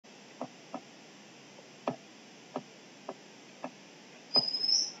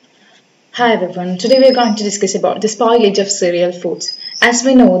Hi everyone, today we are going to discuss about the spoilage of cereal foods. As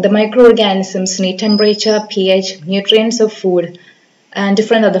we know, the microorganisms need temperature, pH, nutrients of food and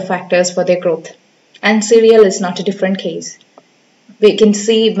different other factors for their growth. And cereal is not a different case. We can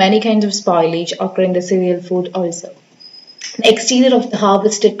see many kinds of spoilage occur in the cereal food also. The exterior of the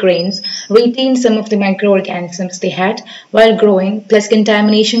harvested grains retains some of the microorganisms they had while growing, plus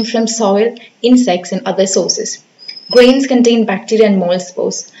contamination from soil, insects and other sources. Grains contain bacteria and mold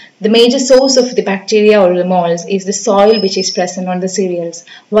spores. The major source of the bacteria or the molds is the soil which is present on the cereals.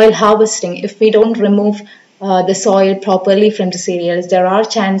 While harvesting, if we don't remove the soil properly from the cereals, there are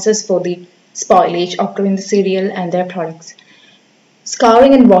chances for the spoilage occurring in the cereal and their products.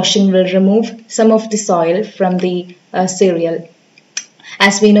 Scouring and washing will remove some of the soil from the cereal.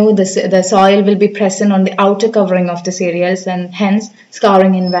 As we know, the soil will be present on the outer covering of the cereals and hence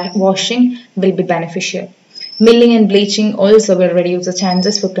scouring and washing will be beneficial. Milling and bleaching also will reduce the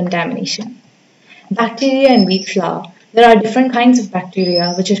chances for contamination. Bacteria in wheat flour. There are different kinds of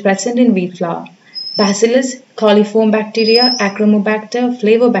bacteria which is present in wheat flour. Bacillus, coliform bacteria, Achromobacter,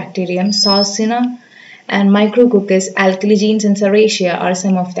 Flavobacterium, Sarcina, and Micrococcus, alkaligenes, and Serratia are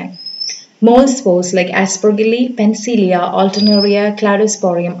some of them. Mold spores like Aspergilli, Pencilia, Alternaria,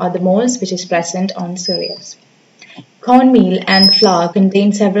 Cladosporium are the molds which is present on cereals. Cornmeal and flour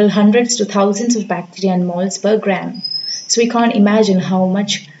contain several hundreds to thousands of bacteria and molds per gram. So we can't imagine how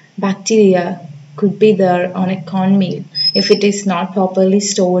much bacteria could be there on a cornmeal if it is not properly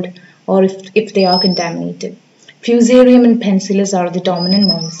stored or if they are contaminated. Fusarium and Penicillus are the dominant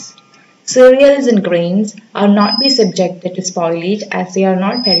molds. Cereals and grains are not be subjected to spoilage as they are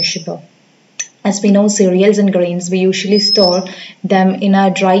not perishable. As we know, cereals and grains, we usually store them in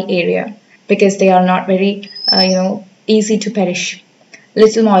a dry area because they are not very, easy to perish.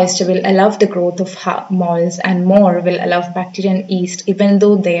 Little moisture will allow the growth of molds and more will allow bacteria and yeast even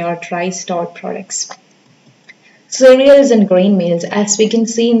though they are dry stored products. Cereals and grain meals, as we can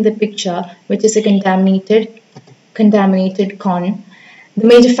see in the picture, which is a contaminated corn. The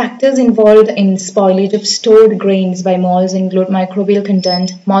major factors involved in spoilage of stored grains by molds include microbial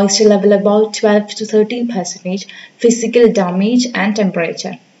content, moisture level about 12 to 13%, physical damage, and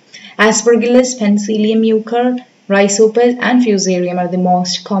temperature. Aspergillus, Penicillium euchre, Rhizopus, and Fusarium are the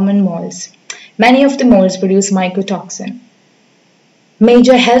most common molds. Many of the molds produce mycotoxin,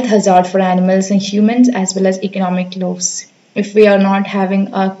 major health hazard for animals and humans as well as economic loss. If we are not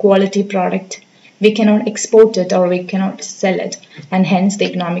having a quality product, we cannot export it or we cannot sell it and hence the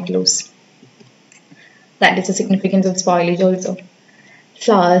economic loss. That is the significance of spoilage also.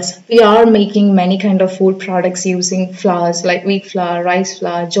 Flours. We are making many kind of food products using flours like wheat flour, rice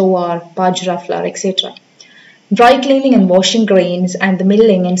flour, jowar, bajra flour, etc. Dry cleaning and washing grains and the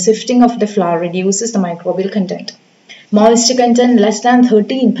milling and sifting of the flour reduces the microbial content. Moisture content less than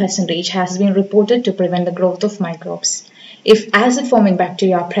 13% has been reported to prevent the growth of microbes. If acid-forming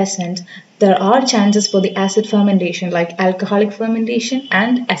bacteria are present, there are chances for the acid fermentation like alcoholic fermentation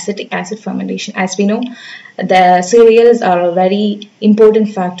and acetic acid fermentation. As we know, the cereals are a very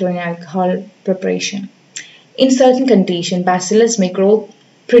important factor in alcohol preparation. In certain conditions, bacillus may grow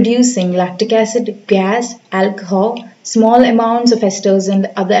producing lactic acid, gas, alcohol, small amounts of esters and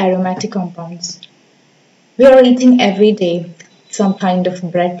other aromatic compounds. We are eating every day some kind of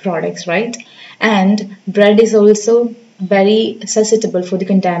bread products, right? And bread is also very susceptible for the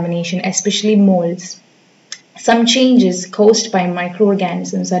contamination, especially molds. Some changes caused by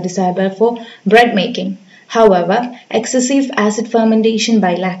microorganisms are desirable for bread making. However, excessive acid fermentation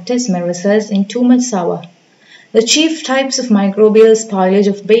by lactase may result in too much sour. The chief types of microbial spoilage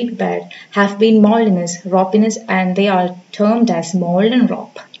of baked bread have been moldiness, ropiness, and they are termed as mold and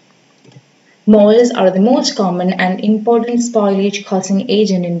rop. Molds are the most common and important spoilage causing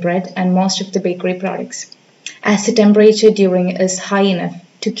agent in bread and most of the bakery products. As the temperature during is high enough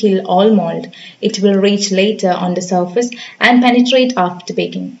to kill all mold, it will reach later on the surface and penetrate after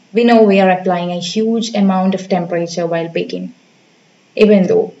baking. We know we are applying a huge amount of temperature while baking. Even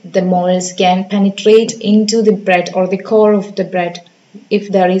though the molds can penetrate into the bread or the core of the bread if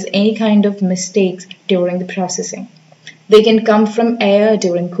there is any kind of mistakes during the processing. They can come from air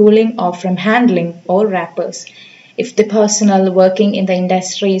during cooling or from handling or wrappers. If the personnel working in the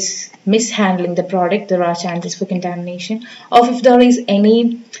industry is mishandling the product, there are chances for contamination. Or if there is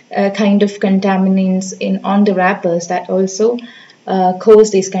any kind of contaminants on the wrappers, that also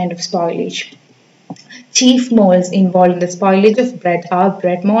cause this kind of spoilage. Chief molds involved in the spoilage of bread are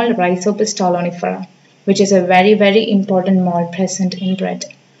bread mold, Rhizopus stolonifera, which is a very, very important mold present in bread.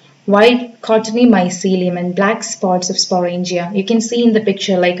 White cottony mycelium and black spots of sporangia. You can see in the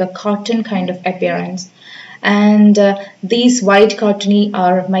picture like a cotton kind of appearance. And these white cottony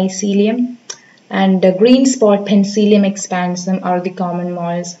are mycelium, and the green spot Penicillium expansum are the common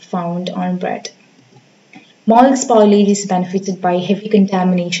molds found on bread. Mold spoilage is benefited by heavy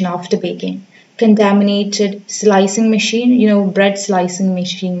contamination after baking. Contaminated slicing machine, bread slicing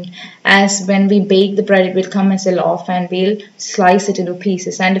machine, as when we bake the bread it will come as a loaf and we'll slice it into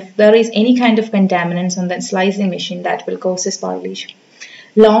pieces, and if there is any kind of contaminants on that slicing machine, that will cause a spoilage.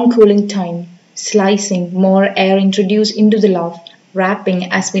 Long cooling time, slicing, more air introduced into the loaf,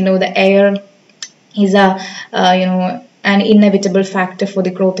 wrapping, as we know the air is an inevitable factor for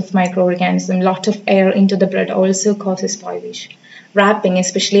the growth of microorganisms. Lot of air into the bread also causes spoilage. Wrapping,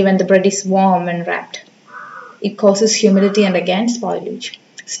 especially when the bread is warm and wrapped, it causes humidity and again spoilage.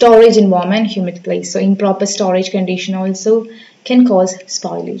 Storage in warm and humid place, so improper storage condition also can cause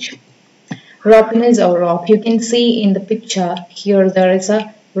spoilage. Ropiness or rop, you can see in the picture here there is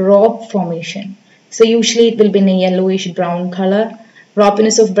a rop formation. So usually it will be in a yellowish brown color.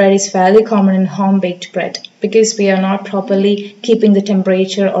 Ropiness of bread is fairly common in home baked bread because we are not properly keeping the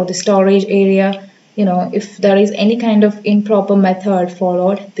temperature or the storage area. If there is any kind of improper method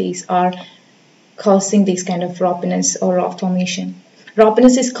followed, these are causing this kind of ropiness or rop formation.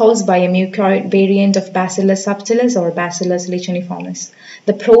 Ropiness is caused by a mucoid variant of Bacillus subtilis or Bacillus licheniformis.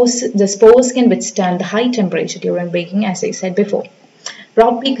 The spores can withstand the high temperature during baking, as I said before.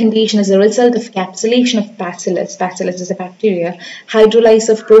 Ropy condition is a result of capsulation of bacillus. Bacillus is a bacteria, hydrolysis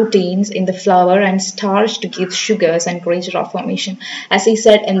of proteins in the flour and starch to give sugars and create rop formation. As I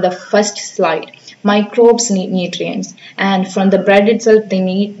said in the first slide, microbes need nutrients, and from the bread itself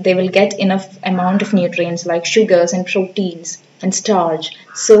they will get enough amount of nutrients like sugars and proteins and starch.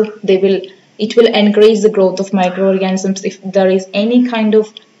 So it will encourage the growth of microorganisms if there is any kind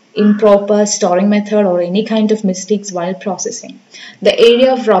of improper storing method or any kind of mistakes while processing. The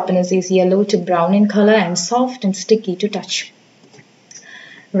area of ropiness is yellow to brown in color and soft and sticky to touch.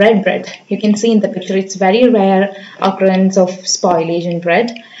 Red bread, you can see in the picture, it's very rare occurrence of spoilage in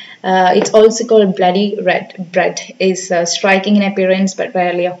bread. It's also called bloody red bread, is striking in appearance but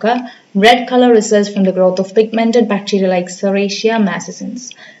rarely occur. Red color results from the growth of pigmented bacteria like Serratia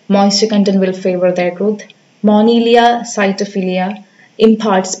macescens. Moisture content will favor their growth. Moniliae cytophilia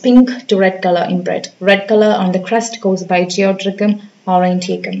imparts pink to red color in bread. Red color on the crust caused by Geotrichum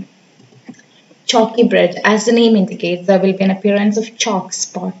aurantiacum. Chalky bread, as the name indicates, there will be an appearance of chalk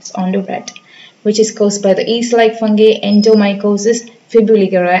spots on the bread, which is caused by the yeast-like fungi endomycosis,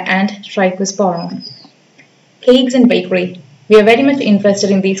 fibuligera, and trichosporum. Cakes and bakery. We are very much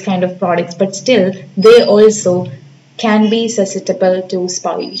interested in these kind of products, but still they also can be susceptible to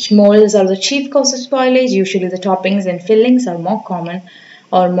spoilage. Molds are the chief cause of spoilage. Usually the toppings and fillings are more common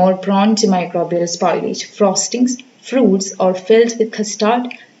or more prone to microbial spoilage. Frostings, fruits are filled with custard,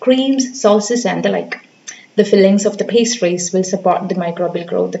 creams, sauces and the like. The fillings of the pastries will support the microbial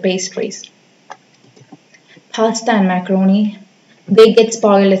growth, the pastries. Pasta and macaroni, they get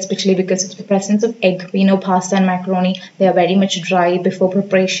spoiled especially because of the presence of egg. We know pasta and macaroni, they are very much dry before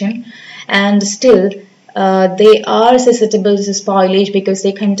preparation, and still they are susceptible to spoilage because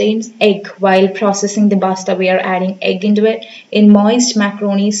they contain egg. While processing the pasta, we are adding egg into it. In moist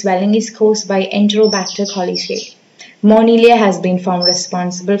macaroni, swelling is caused by Enterobacter coliaceae. Moniliae has been found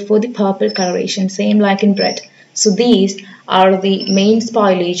responsible for the purple coloration, same like in bread. So these are the main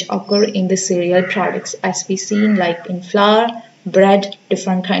spoilage occur in the cereal products, as we seen like in flour, bread,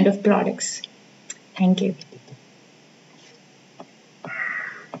 different kind of products. Thank you.